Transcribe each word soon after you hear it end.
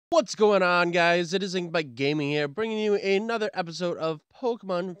What's going on, guys? It is Inkbite Gaming here, bringing you another episode of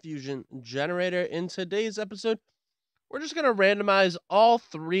Pokemon Fusion Generator. In today's episode, we're just going to randomize all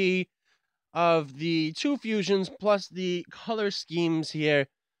three of the two fusions plus the color schemes here.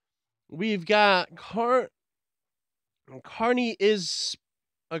 We've got Carney is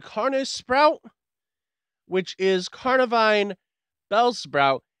a Carnage Sprout, which is Carnivine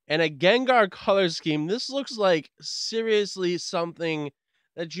Bellsprout, and a Gengar color scheme. This looks like seriously something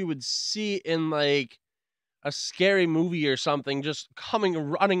that you would see in like a scary movie or something, just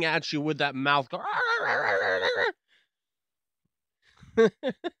running at you with that mouth.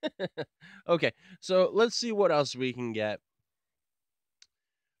 Okay, so let's see what else we can get.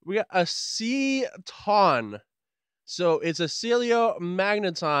 We got a C-Ton. So it's a Celio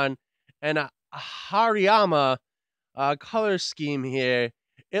Magneton and a Hariyama color scheme here.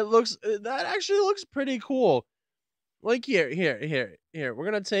 That actually looks pretty cool. Like here. We're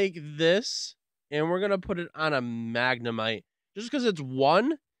gonna take this and we're gonna put it on a Magnemite just because it's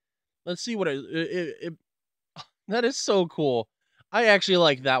one. Let's see what it. That is so cool. I actually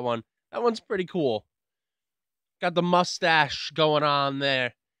like that one. That one's pretty cool. Got the mustache going on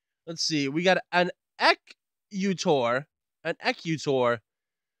there. Let's see. We got an Exeggutor,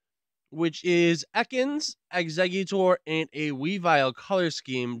 which is Ekans, Exeggutor, and a Weavile color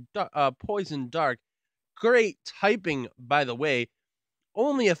scheme. Poison Dark. Great typing, by the way.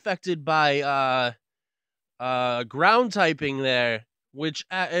 Only affected by ground typing there, which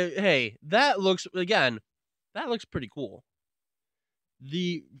hey, that looks pretty cool.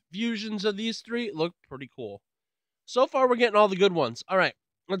 The fusions of these three look pretty cool. So far, we're getting all the good ones. All right,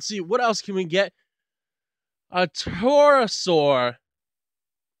 let's see what else can we get. A Torosaur.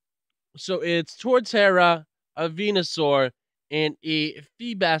 So it's Torterra, a Venusaur, and a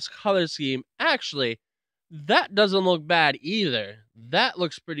Feebas color scheme. Actually, that doesn't look bad either. That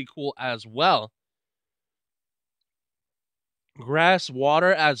looks pretty cool as well. Grass,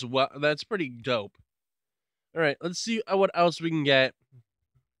 water as well. That's pretty dope. All right, let's see what else we can get.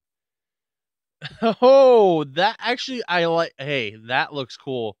 Oh, that actually I like. Hey, that looks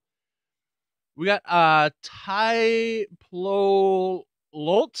cool. We got Typlololtz.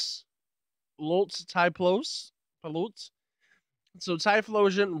 Typlos. So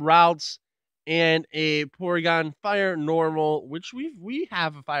Typhlosion, Routes, and a Porygon Fire Normal, which we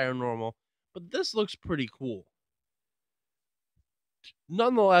have a Fire Normal, but this looks pretty cool.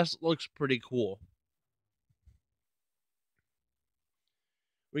 Nonetheless, looks pretty cool.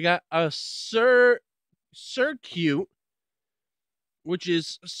 We got a Surcute, which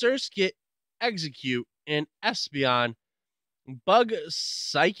is Surskit, Execute, and Espeon. Bug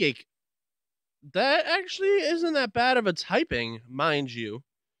Psychic. That actually isn't that bad of a typing, mind you.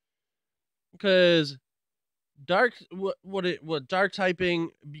 Because dark dark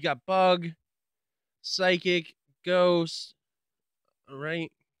typing, you got Bug, Psychic, Ghost,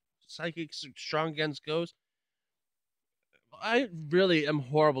 right? Psychic strong against Ghost. I really am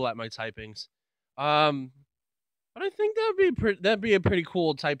horrible at my typings. But I think that'd be a pretty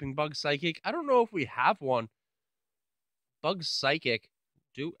cool typing. Bug Psychic. I don't know if we have one. Bug Psychic.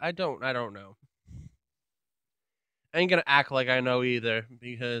 I don't know. I ain't gonna act like I know either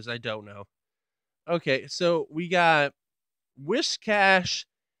because I don't know. Okay, so we got Whiscash,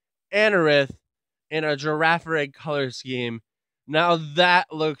 Anorith, and a Girafarig color scheme. Now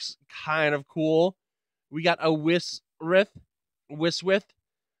that looks kind of cool. We got a Wiswith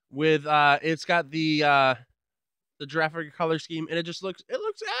with it's got the Girafarig color scheme, and it looks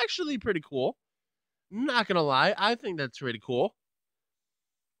actually pretty cool. Not gonna lie, I think that's pretty cool.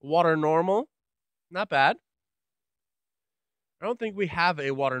 Water normal, not bad. I don't think we have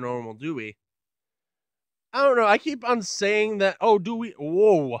a water normal, do we? I don't know. I keep on saying that. Oh, do we?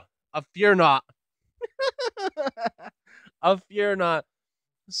 Whoa, a Fear Not. A Fear Not.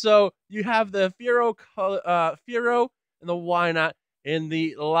 So you have the Fearow color, Fearow, and the Wynot in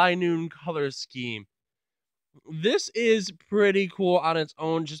the Linoon color scheme. This is pretty cool on its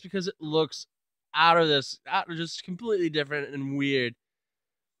own, just because it looks just completely different and weird.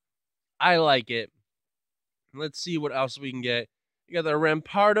 I like it. Let's see what else we can get. You got the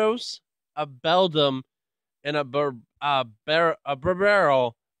Rampardos, a Beldum, and a Barbaro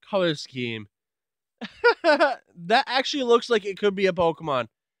color scheme. That actually looks like it could be a Pokemon,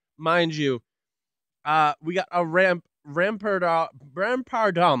 mind you. We got a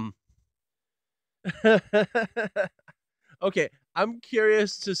Rampardum. Okay, I'm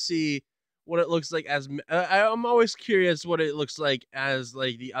curious to see what it looks like as. I'm always curious what it looks like as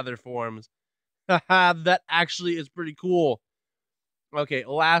like the other forms. That actually is pretty cool. Okay,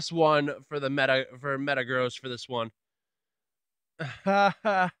 last one for the Metagross for this one.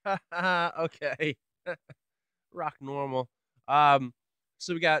 Okay. Rock normal. Um,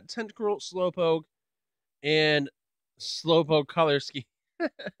 so we got Tentacruel, Slowpoke, and Slowpoke color scheme.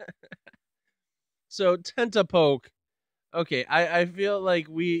 So Tentapoke. Okay, I feel like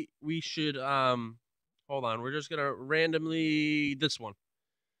we should hold on. We're just gonna randomly this one.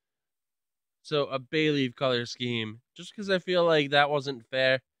 So a Bayleaf color scheme, just because I feel like that wasn't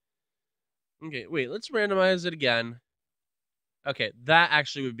fair. Okay, wait, let's randomize it again. Okay, that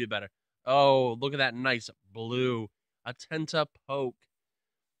actually would be better. Oh, look at that nice blue. A Tentapoke.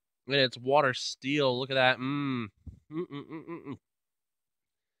 And it's water steel. Look at that.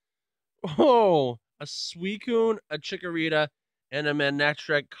 Oh, a Suicune, a Chikorita, and a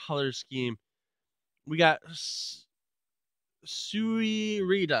Manectric color scheme. We got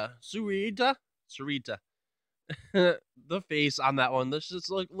Surita. The face on that one. Let's just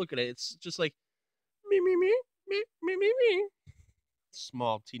look at it. It's just like me.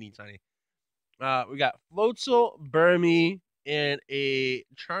 Small, teeny tiny. We got Floatzel, Burmy, and a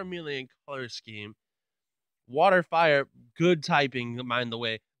Charmeleon color scheme. Water, fire, good typing, mind the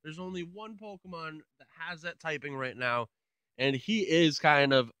way. There's only one Pokemon that has that typing right now, and he is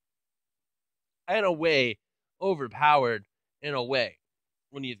kind of, in a way, overpowered in a way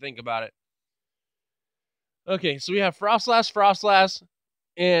when you think about it. Okay, so we have Frostlass,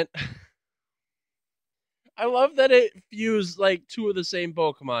 and I love that it fused like two of the same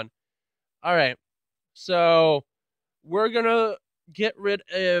Pokemon. All right, so we're gonna get rid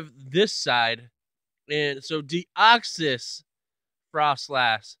of this side, and so Deoxys,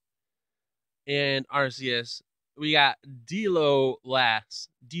 Frostlass, and Arceus. We got Dio Lass.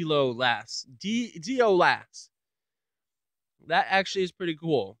 That actually is pretty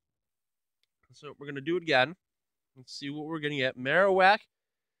cool. So we're gonna do it again. Let's see what we're gonna get. Marowak,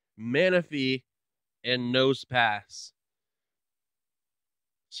 Manaphy, and Nosepass.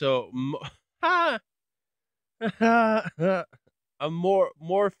 So a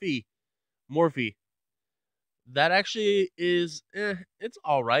Morphe. That actually is it's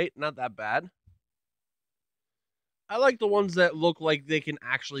all right, not that bad. I like the ones that look like they can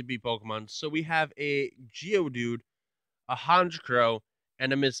actually be Pokemon. So we have a Geodude, a Honchkrow,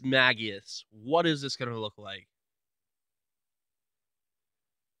 and a Mismagius. What is this going to look like?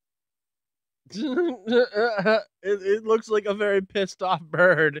 It looks like a very pissed off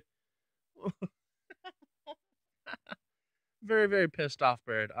bird. Very, very pissed off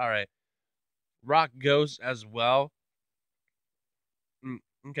bird. All right. Rock Ghost as well.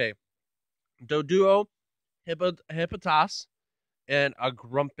 Okay. Doduo, Hippotas, and a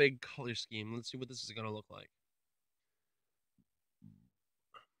Grumpig color scheme. Let's see what this is going to look like.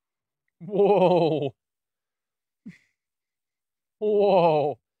 Whoa.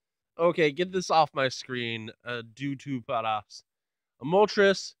 Whoa. Okay, get this off my screen. Due to Paras. A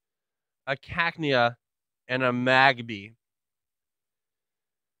Moltres, a Cacnea, and a Magby.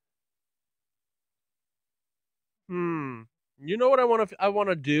 You know what I want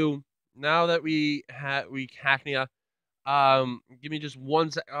to do now that we Cacnea. Give me just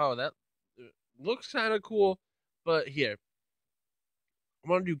one sec. Oh, that looks kind of cool. But here, I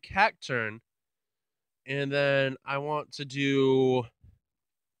want to do Cacturn, and then I want to do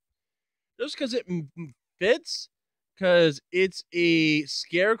just because it fits, because it's a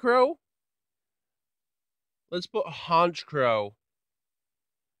Scarecrow. Let's put Honchkrow.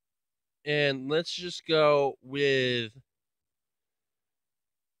 And let's just go with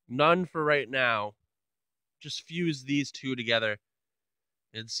none for right now. Just fuse these two together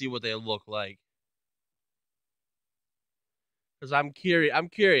and see what they look like. Because I'm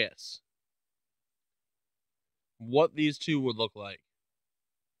curious what these two would look like.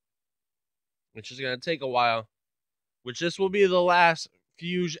 Which is going to take a while. Which this will be the last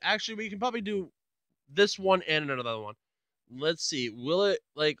fuse. Actually, we can probably do this one and another one. Let's see. Will it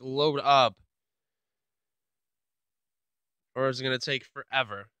like load up? Or is it going to take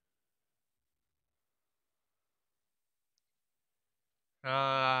forever?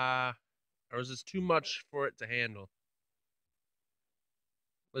 Or is this too much for it to handle?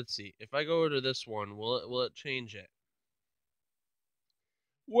 Let's see. If I go to this one, will it change it?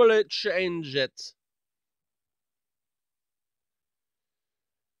 Will it change it?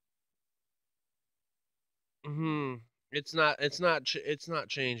 It's not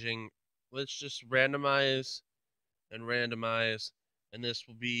changing. Let's just randomize and randomize, and this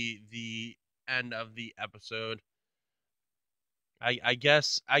will be the end of the episode. I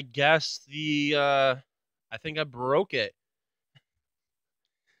guess the I think I broke it.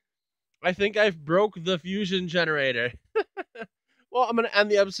 I think I've broke the fusion generator. Well, I'm going to end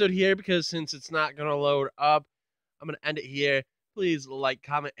the episode here because since it's not going to load up, I'm going to end it here. Please like,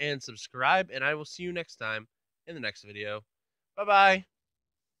 comment, and subscribe, and I will see you next time in the next video. Bye-bye.